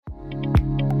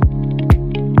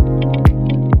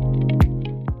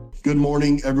Good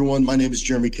morning, everyone. My name is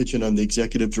Jeremy Kitchen. I'm the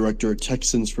Executive Director at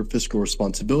Texans for Fiscal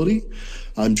Responsibility.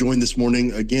 I'm joined this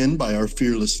morning again by our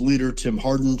fearless leader,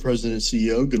 𝗪𝗛, President and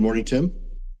CEO. Good morning, Tim.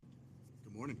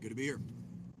 Good morning. Good to be here.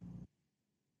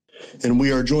 And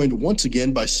we are joined once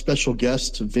again by special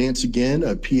guest Vance Gunn,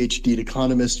 a Ph.D.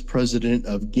 economist, President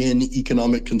of Gunn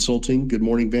Economic Consulting. Good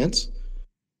morning, Vance.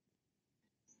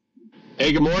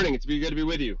 Hey, good morning. It's good to be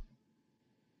with you.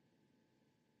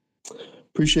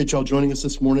 Appreciate y'all joining us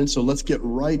this morning. So let's get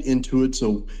right into it.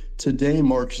 So today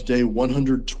marks day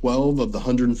 112 of the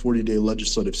 140-day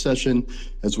legislative session.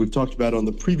 As we've talked about on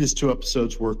the previous two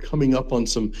episodes, we're coming up on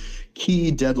some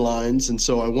key deadlines. And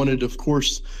so I wanted, of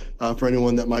course, for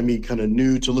anyone that might be kind of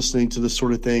new to listening to this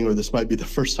sort of thing, or this might be the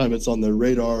first time it's on their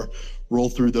radar, roll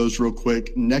through those real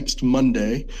quick. Next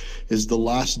Monday is the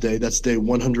last day. That's day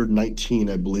 119,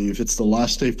 I believe. It's the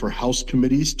last day for House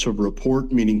committees to report,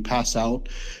 meaning pass out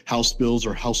House bills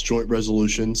or House joint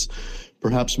resolutions.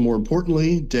 Perhaps more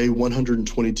importantly, day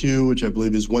 122, which I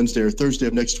believe is Wednesday or Thursday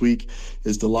of next week,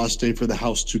 is the last day for the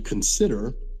House to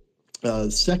consider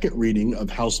second reading of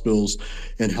House bills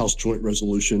and House joint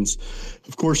resolutions.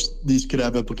 Of course, these could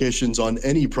have implications on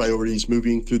any priorities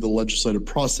moving through the legislative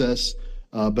process.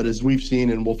 But as we've seen,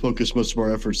 and we'll focus most of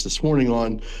our efforts this morning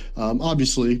on,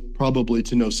 obviously, probably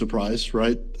to no surprise,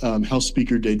 right? House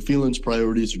Speaker Dade Phelan's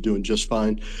priorities are doing just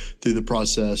fine through the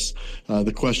process.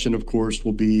 The question, of course,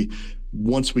 will be,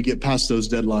 once we get past those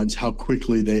deadlines, how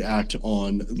quickly they act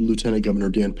on Lieutenant Governor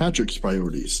Dan Patrick's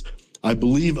priorities. I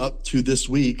believe up to this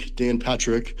week, Dan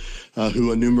Patrick,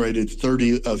 who enumerated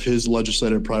 30 of his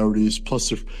legislative priorities,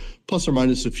 plus or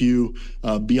minus a few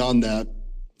beyond that,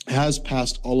 has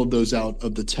passed all of those out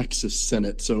of the Texas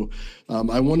Senate. So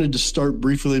I wanted to start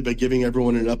briefly by giving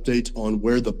everyone an update on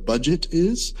where the budget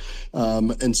is.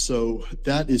 And so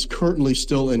that is currently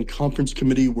still in conference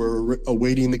committee. We're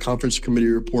awaiting the conference committee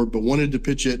report, but wanted to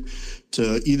pitch it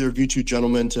to either of you two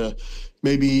gentlemen to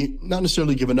maybe not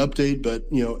necessarily give an update, but,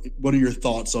 you know, what are your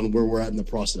thoughts on where we're at in the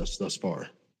process thus far?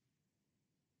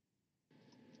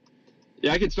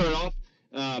 Yeah, I can start off.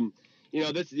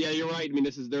 You're right. I mean,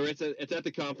 it's at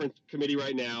the conference committee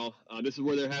right now. This is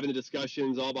where they're having the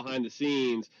discussions all behind the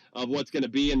scenes of what's going to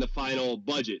be in the final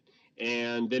budget.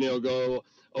 And then it'll go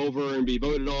over and be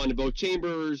voted on in both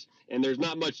chambers, and there's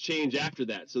not much change after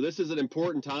that. So this is an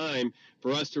important time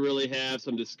for us to really have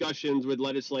some discussions with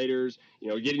legislators,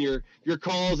 getting your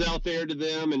calls out there to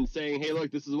them and saying, hey,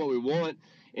 look, this is what we want.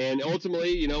 And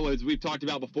ultimately, as we've talked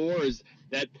about before, is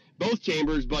that both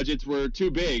chambers' budgets were too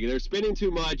big. They're spending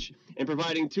too much and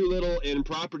providing too little in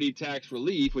property tax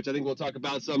relief, which I think we'll talk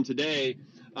about some today.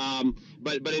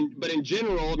 But in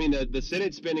general, I mean, the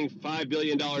Senate's spending $5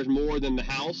 billion more than the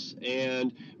House,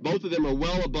 and both of them are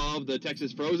well above the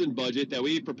Texas frozen budget that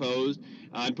we proposed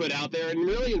and put out there. And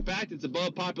really, in fact, it's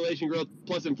above population growth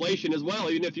plus inflation as well,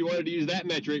 even if you wanted to use that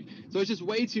metric. So it's just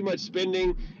way too much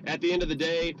spending at the end of the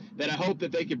day that I hope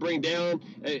that they could bring down.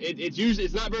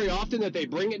 It's not very often that they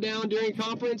bring it down during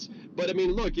conference, but I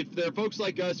mean, look, if there are folks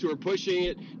like us who are pushing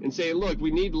it and saying, look,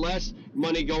 we need less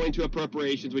money going to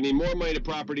appropriations, we need more money to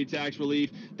property tax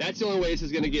relief, that's the only way this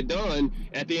is going to get done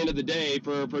at the end of the day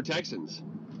for Texans.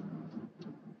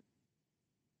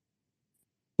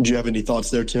 Do you have any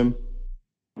thoughts there, Tim?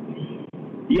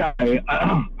 Yeah,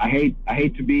 I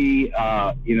hate to be,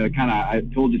 I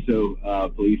told you so,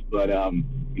 police, but, at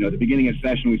the beginning of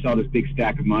session, we saw this big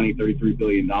stack of money, $33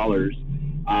 billion.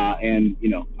 And,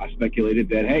 I speculated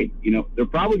that, hey, they're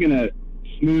probably going to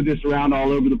smooth this around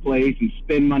all over the place and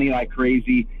spend money like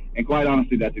crazy. And quite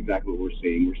honestly, that's exactly what we're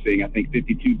seeing. We're seeing, I think,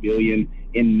 $52 billion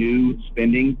in new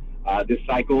spending this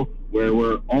cycle, where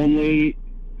we're only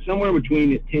somewhere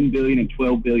between $10 billion and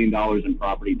 $12 billion in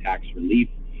property tax relief.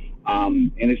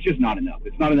 And it's just not enough.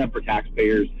 It's not enough for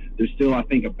taxpayers. There's still, I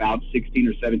think, about $16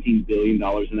 or $17 billion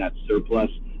in that surplus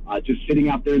just sitting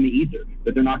out there in the ether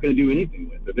that they're not going to do anything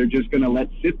with, that they're just going to let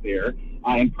sit there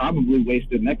and probably waste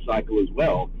the next cycle as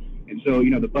well. And so,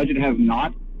 the budget has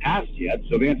not passed yet.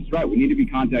 So Vance is right. We need to be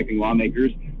contacting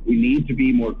lawmakers. We need to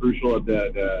be more crucial of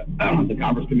the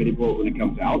conference committee vote when it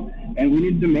comes out, and we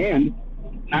need to demand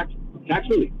tax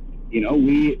relief.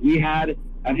 We had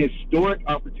an historic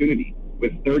opportunity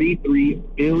with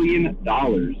 $33 billion,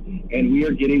 and we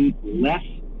are getting less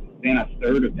than a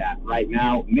third of that right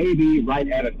now, maybe right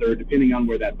at a third, depending on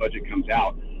where that budget comes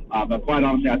out. But quite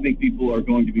honestly, I think people are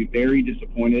going to be very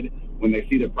disappointed when they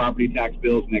see the property tax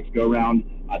bills next go round.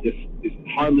 This is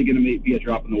hardly going to be a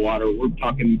drop in the water. We're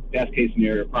talking best case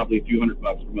scenario, probably a few $100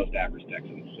 for most average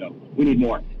Texans. So we need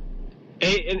more.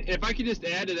 Hey, and if I could just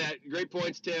add to that, great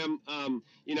points, Tim.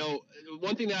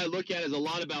 One thing that I look at is a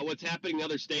lot about what's happening in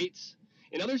other states.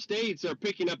 And other states are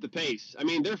picking up the pace. I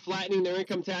mean, they're flattening their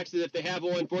income taxes if they have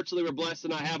one. Fortunately, we're blessed to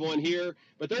not have one here,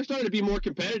 but they're starting to be more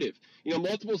competitive.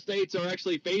 Multiple states are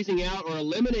actually phasing out or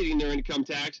eliminating their income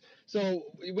tax. So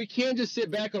we can't just sit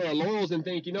back on our laurels and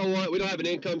think, you know what, we don't have an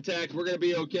income tax, we're going to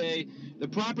be okay. The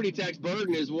property tax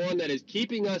burden is one that is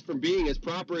keeping us from being as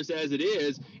prosperous as it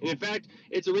is. And in fact,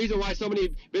 it's a reason why so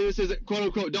many businesses, quote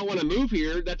unquote, don't want to move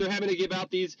here, that they're having to give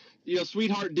out these,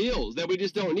 sweetheart deals that we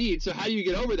just don't need. So how do you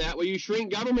get over that? Well, you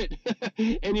shrink government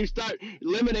and you start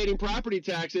eliminating property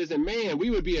taxes, and man, we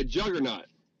would be a juggernaut.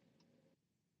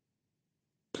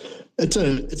 It's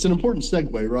an important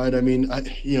segue, right? I mean, at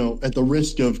the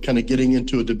risk of kind of getting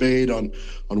into a debate on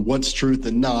what's truth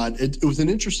and not, it was an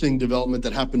interesting development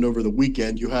that happened over the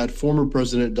weekend. You had former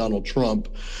President Donald Trump.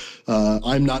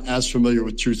 I'm not as familiar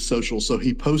with Truth Social, so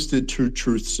he posted to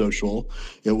Truth Social.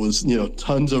 It was,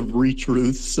 tons of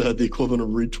retruths, the equivalent of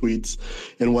retweets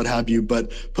and what have you,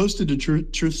 but posted to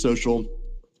Truth Social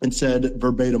and said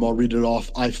verbatim, I'll read it off,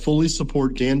 I fully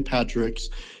support Dan Patrick's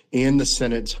and the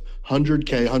Senate's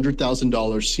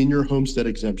 $100,000 senior homestead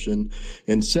exemption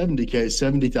and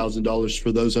 $70,000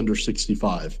 for those under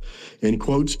 65. In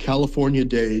quotes, California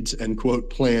DADE's, end quote,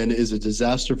 plan is a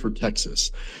disaster for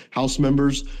Texas. House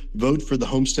members vote for the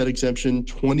homestead exemption,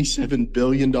 $27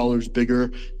 billion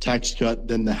bigger tax cut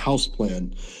than the House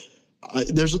plan.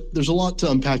 There's a lot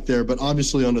to unpack there, but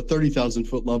obviously on a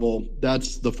 30,000-foot level,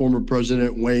 that's the former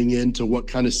president weighing into what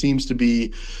kind of seems to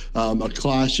be a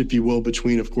clash, if you will,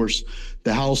 between, of course,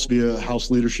 the House via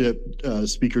House leadership,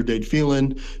 Speaker Dade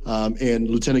Phelan, and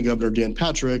Lieutenant Governor Dan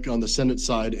Patrick on the Senate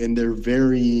side, and their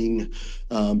varying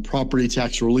property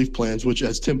tax relief plans, which,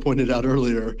 as Tim pointed out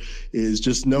earlier, is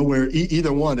just nowhere,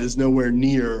 either one is nowhere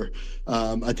near,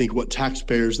 I think, what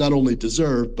taxpayers not only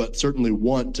deserve, but certainly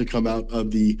want to come out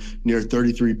of the near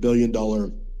 $33 billion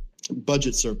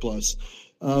budget surplus.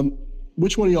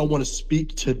 Which one of y'all want to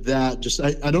speak to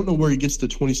that? I don't know where he gets the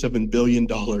 $27 billion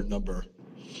number.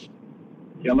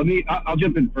 Yeah, I'll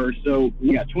jump in first. So,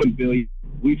 yeah, $20 billion.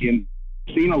 We've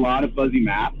seen a lot of fuzzy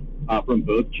math from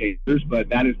both chambers, but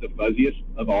that is the fuzziest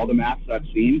of all the maths I've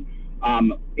seen.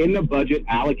 In the budget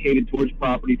allocated towards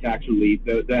property tax relief,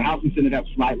 the House and Senate have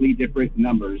slightly different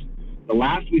numbers. The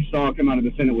last we saw come out of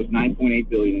the Senate was $9.8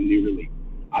 billion in new relief.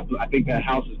 I think that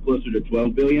House is closer to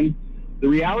 $12 billion. The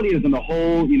reality is, in the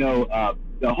whole,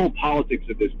 the whole politics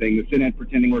of this thing, the Senate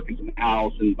pretending we're in the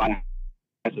House and vice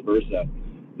versa.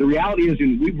 The reality is,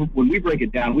 when we break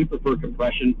it down, we prefer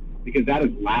compression because that is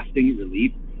lasting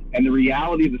relief. And the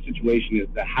reality of the situation is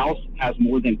the House has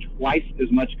more than twice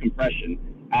as much compression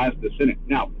as the Senate.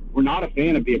 Now, we're not a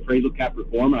fan of the appraisal cap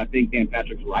reform, and I think Dan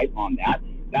Patrick's right on that.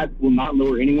 That will not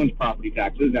lower anyone's property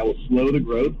taxes. That will slow the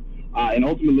growth and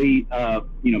ultimately,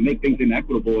 make things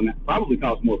inequitable and probably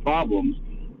cause more problems.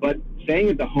 But saying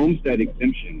that the homestead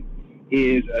exemption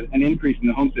is an increase in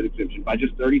the homestead exemption by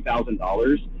just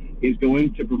 $30,000 is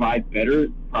going to provide better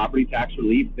property tax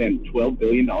relief than $12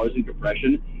 billion in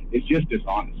compression is just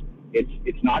dishonest.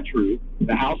 It's not true.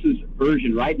 The House's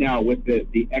version right now with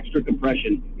the extra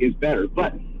compression is better.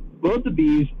 But both of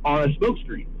these are a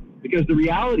smokescreen because the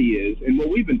reality is, and what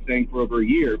we've been saying for over a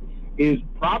year, is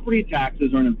property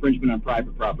taxes are an infringement on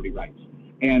private property rights.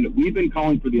 And we've been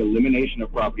calling for the elimination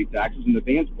of property taxes. And the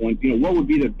Vance point, what would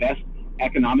be the best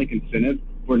economic incentive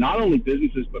for not only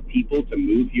businesses but people to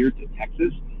move here to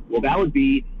Texas? Well, that would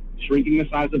be shrinking the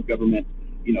size of government,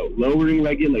 lowering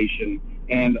regulation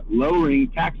and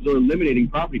lowering taxes or eliminating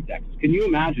property taxes. Can you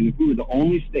imagine if we were the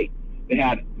only state that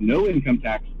had no income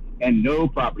tax and no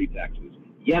property taxes?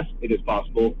 Yes, it is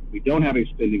possible. We don't have a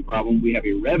spending problem. We have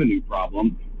a revenue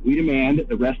problem. We demand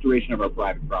the restoration of our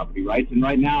private property rights. And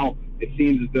right now, it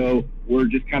seems as though we're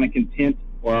just kind of content,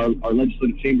 or our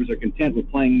legislative chambers are content with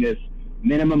playing this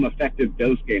minimum effective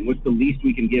dose game. What's the least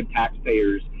we can give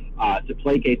taxpayers to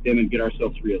placate them and get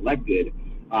ourselves reelected?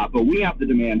 But we have to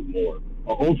demand more.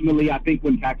 Ultimately, I think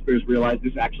when taxpayers realize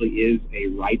this actually is a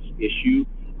rights issue,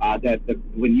 that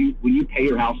when you pay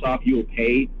your house off, you will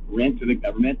pay rent to the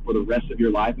government for the rest of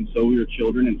your life, and so will your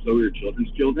children, and so will your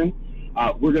children's children.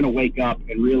 We're going to wake up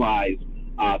and realize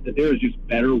that there is just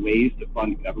better ways to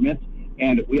fund government,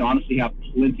 and we honestly have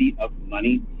plenty of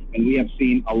money, and we have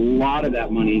seen a lot of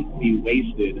that money be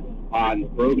wasted on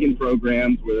broken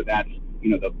programs, whether that's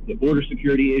the border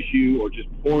security issue or just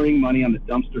pouring money on the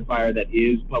dumpster fire that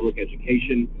is public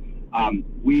education.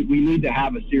 We need to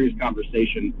have a serious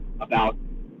conversation about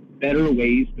better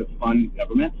ways to fund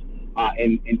government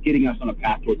and getting us on a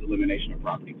path towards elimination of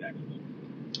property taxes.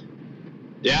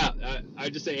 Yeah, I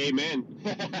just say amen.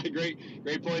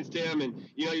 Great points, Tim. And,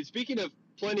 speaking of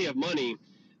plenty of money,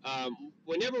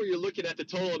 whenever you're looking at the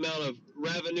total amount of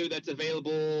revenue that's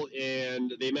available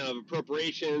and the amount of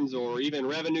appropriations or even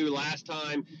revenue last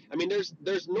time, I mean,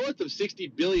 there's north of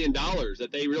 $60 billion that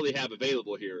they really have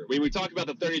available here. I mean, we talk about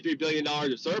the $33 billion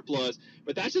of surplus,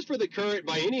 but that's just for the current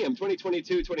biennium,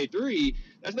 2022-23.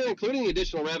 That's not including the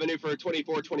additional revenue for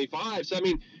 24-25. So, I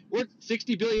mean, we're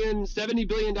 $60 billion, $70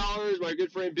 billion. My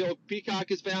good friend Bill Peacock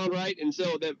has found, right? And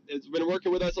so that has been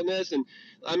working with us on this. And,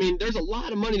 I mean, there's a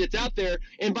lot of money that's out there.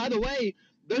 And, by the way,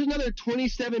 there's another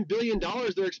 $27 billion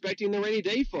they're expecting in the rainy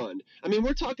day fund. I mean,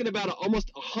 we're talking about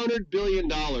almost $100 billion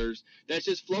that's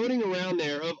just floating around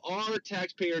there of our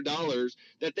taxpayer dollars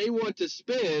that they want to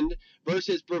spend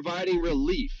versus providing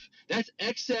relief. That's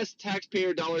excess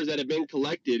taxpayer dollars that have been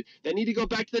collected that need to go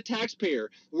back to the taxpayer.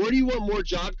 Where do you want more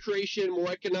job creation,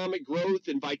 more economic growth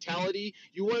and vitality?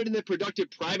 You want it in the productive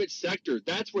private sector.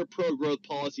 That's where pro-growth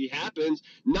policy happens,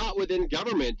 not within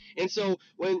government. And so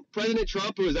when President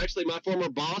Trump, who was actually my former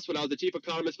boss when I was the chief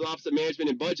economist for the Office of Management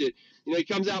and Budget, he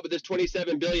comes out with this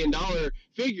 $27 billion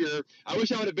figure. I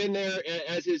wish I would have been there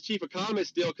as his chief economist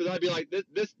still, because I'd be like,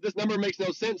 this number makes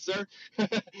no sense, sir.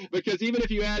 Because even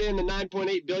if you add in the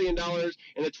 $9.8 billion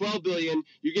and the $12 billion,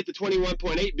 you get the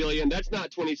 $21.8 billion. That's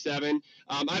not 27.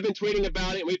 I've been tweeting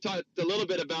about it, and we've talked a little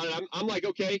bit about it. I'm like,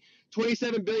 okay,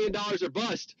 $27 billion or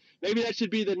bust. Maybe that should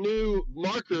be the new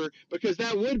marker, because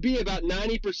that would be about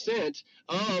 90%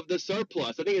 of the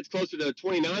surplus. I think it's closer to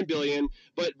 $29 billion.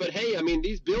 But hey, I mean,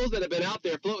 these bills that have been out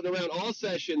there floating around all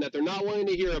session that they're not wanting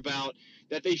to hear about,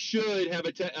 that they should have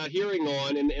a hearing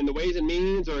on in the Ways and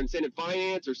Means or in Senate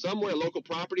Finance or somewhere, local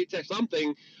property tax,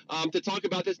 something, to talk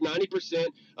about this 90%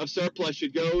 of surplus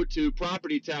should go to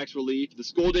property tax relief, the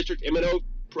school district M&O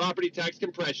property tax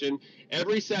compression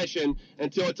every session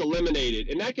until it's eliminated.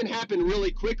 And that can happen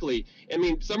really quickly. I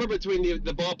mean, somewhere between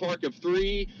the ballpark of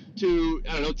 3 to,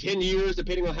 10 years,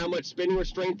 depending on how much spending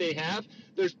restraint they have.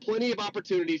 There's plenty of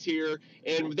opportunities here,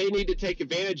 and they need to take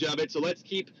advantage of it. So let's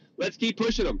keep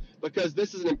pushing them, because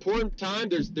this is an important time.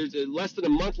 There's less than a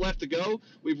month left to go.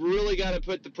 We've really got to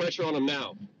put the pressure on them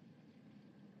now.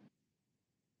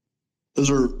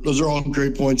 Those are all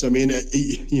great points. I mean,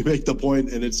 you make the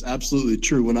point, and it's absolutely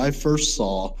true. When I first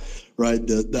saw, right,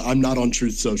 I'm not on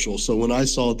Truth Social, so when I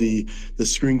saw the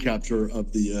screen capture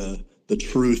of the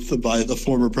truth by the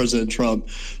former President Trump,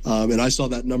 and I saw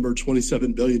that number,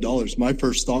 $27 billion, my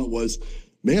first thought was,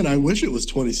 man, I wish it was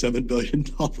 $27 billion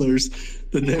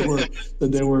that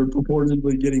they were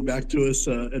purportedly getting back to us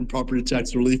in property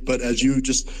tax relief. But as you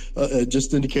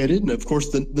just indicated, and of course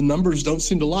the numbers don't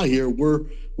seem to lie here,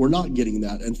 we're not getting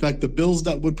that. In fact, the bills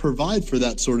that would provide for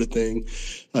that sort of thing,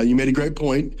 you made a great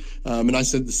point, and I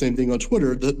said the same thing on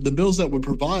Twitter. The bills that would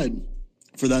provide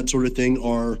for that sort of thing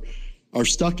are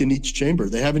stuck in each chamber.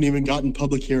 They haven't even gotten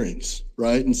public hearings,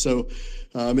 right? And so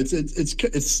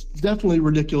it's definitely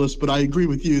ridiculous, but I agree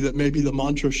with you that maybe the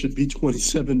mantra should be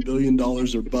 $27 billion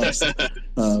or bust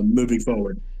moving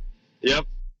forward. Yep.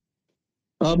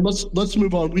 Let's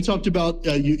move on. We talked about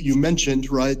you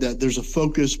mentioned, right, that there's a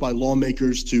focus by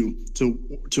lawmakers to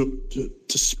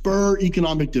spur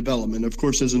economic development. Of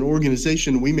course, as an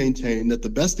organization, we maintain that the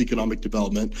best economic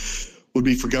development would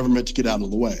be for government to get out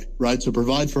of the way, right? So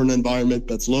provide for an environment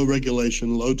that's low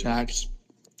regulation, low tax.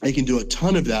 They can do a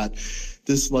ton of that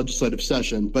this legislative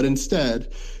session. But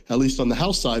instead, at least on the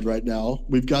House side right now,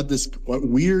 we've got this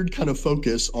weird kind of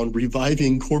focus on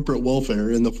reviving corporate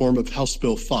welfare in the form of House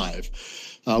Bill 5.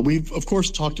 We've, of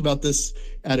course, talked about this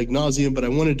ad nauseum, but I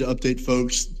wanted to update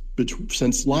folks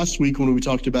since last week when we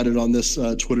talked about it on this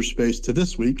Twitter space to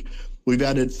this week. We've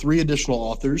added 3 additional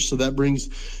authors, so that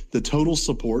brings the total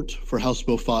support for House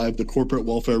Bill 5, the corporate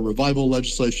welfare revival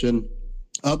legislation,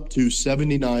 up to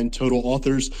 79 total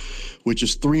authors, which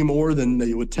is 3 more than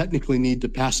they would technically need to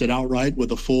pass it outright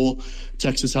with a full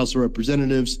Texas House of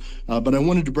Representatives. But I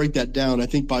wanted to break that down. I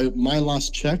think by my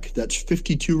last check, that's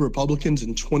 52 Republicans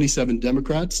and 27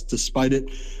 Democrats, despite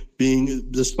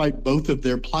both of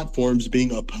their platforms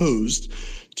being opposed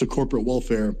to corporate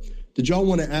welfare. Did y'all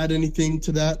want to add anything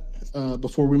to that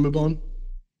before we move on?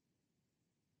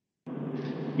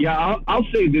 Yeah, I'll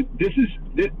say that this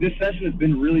session has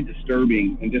been really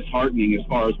disturbing and disheartening as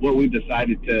far as what we've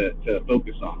decided to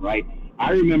focus on, right?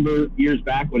 I remember years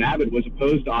back when Abbott was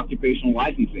opposed to occupational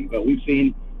licensing, but we've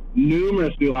seen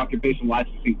numerous new occupational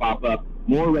licensing pop up,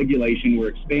 more regulation. We're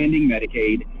expanding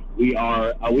Medicaid. We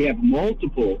have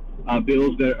multiple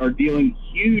bills that are dealing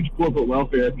huge corporate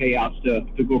welfare payouts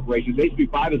to corporations. HB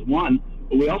 5 is one,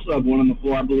 but we also have one on the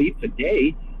floor, I believe,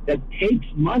 today that takes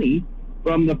money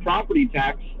from the property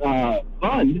tax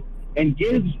fund and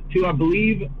gives to, I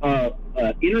believe,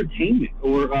 entertainment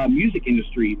or music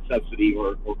industry subsidy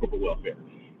or corporate welfare.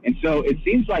 And so it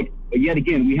seems like, yet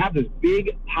again, we have this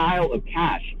big pile of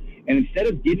cash. And instead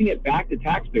of giving it back to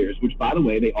taxpayers, which, by the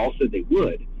way, they all said they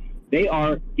would, they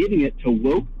are giving it to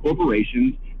woke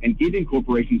corporations and giving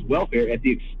corporations welfare at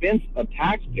the expense of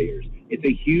taxpayers. It's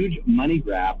a huge money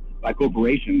grab by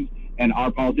corporations, and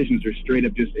our politicians are straight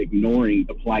up just ignoring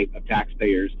the plight of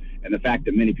taxpayers and the fact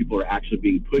that many people are actually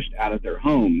being pushed out of their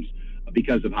homes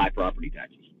because of high property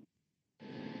taxes.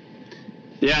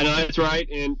 Yeah, no, that's right.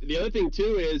 And the other thing,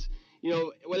 too, is,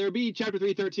 whether it be Chapter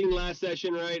 313 last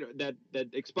session, right, that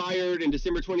expired in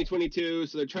December 2022,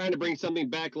 so they're trying to bring something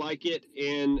back like it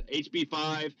in HB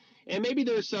 5. And maybe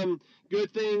there's some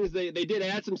good things. They did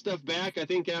add some stuff back, I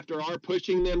think, after our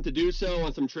pushing them to do so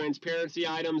on some transparency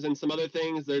items and some other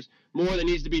things. There's more that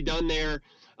needs to be done there.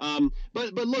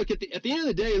 But look, at the end of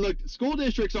the day, look, school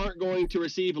districts aren't going to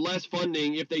receive less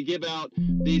funding if they give out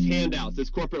these handouts, this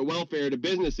corporate welfare to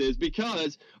businesses,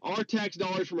 because our tax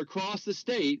dollars from across the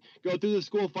state go through the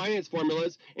school finance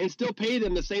formulas and still pay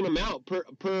them the same amount per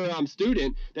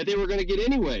student that they were going to get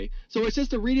anyway. So it's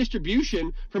just a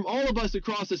redistribution from all of us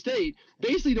across the state,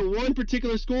 basically to one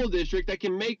particular school district that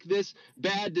can make this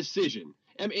bad decision.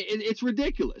 I mean, it's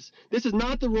ridiculous. This is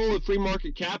not the role of free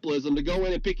market capitalism to go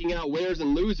in and picking out winners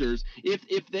and losers.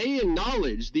 If they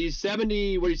acknowledge these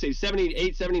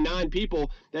 78, 79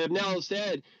 people that have now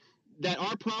said that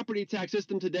our property tax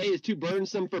system today is too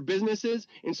burdensome for businesses,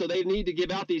 and so they need to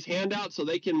give out these handouts so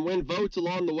they can win votes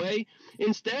along the way.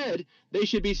 Instead, they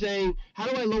should be saying, how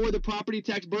do I lower the property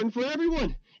tax burden for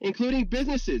everyone, including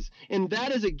businesses? And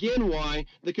that is, again, why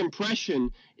the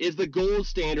compression is the gold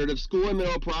standard of school and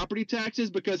middle property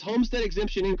taxes, because homestead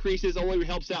exemption increases only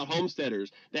helps out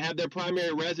homesteaders that have their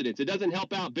primary residence. It doesn't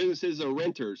help out businesses or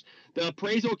renters. The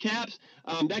appraisal caps,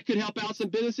 that could help out some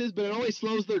businesses, but it only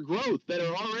slows their growth that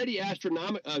are already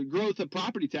growth of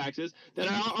property taxes that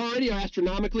are already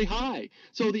astronomically high.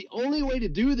 So the only way to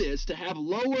do this, to have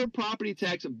lower property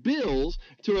tax bills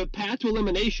to a path to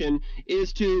elimination,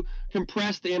 is to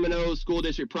compress the M&O school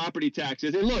district property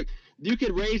taxes. And look, you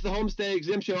could raise the homestead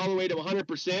exemption all the way to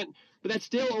 100%, but that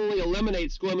still only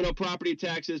eliminates school M&O property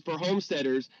taxes for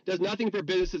homesteaders, does nothing for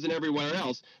businesses and everywhere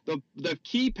else. The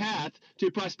key path to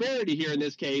prosperity here in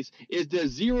this case is to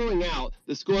zeroing out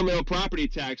the school M&O property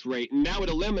tax rate, and that would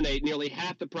eliminate nearly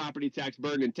half the property tax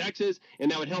burden in Texas,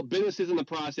 and that would help businesses in the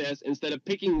process instead of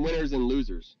picking winners and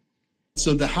losers.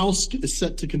 So the House is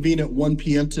set to convene at 1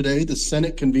 p.m. today. The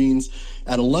Senate convenes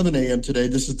at 11 a.m. today.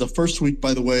 This is the first week,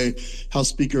 by the way. House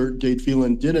Speaker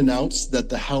𝗧𝗛𝗘 did announce that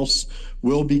the House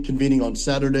will be convening on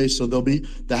Saturday. So there'll be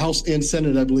the House and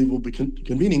Senate, I believe, will be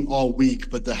convening all week,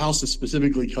 but the House is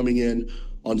specifically coming in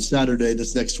on Saturday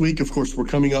this next week. Of course, we're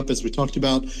coming up, as we talked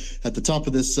about at the top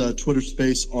of this Twitter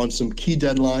space, on some key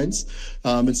deadlines.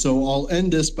 And so I'll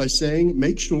end this by saying,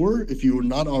 make sure, if you are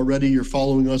not already, you're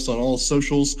following us on all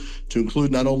socials, to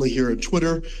include not only here at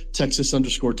Twitter,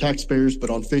 Texas_Taxpayers,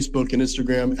 but on Facebook and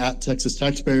Instagram at Texas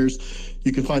Taxpayers.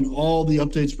 You can find all the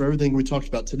updates for everything we talked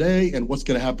about today and what's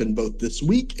going to happen both this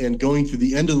week and going through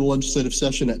the end of the legislative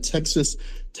session at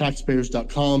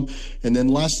TexasTaxpayers.com. And then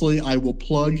lastly, I will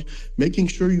plug making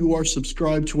sure you are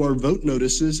subscribed to our vote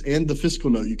notices and the fiscal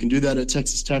note. You can do that at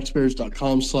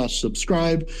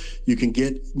TexasTaxpayers.com/subscribe. You can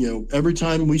get, every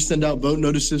time we send out vote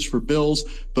notices for bills,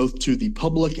 both to the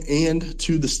public and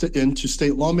to the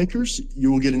state lawmakers,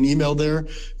 you will get an email there.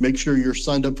 Make sure you're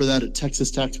signed up for that at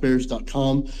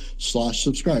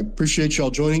TexasTaxpayers.com/subscribe. Appreciate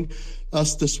y'all joining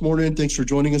us this morning. Thanks for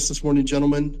joining us this morning,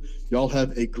 gentlemen. Y'all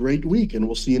have a great week, and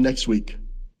we'll see you next week.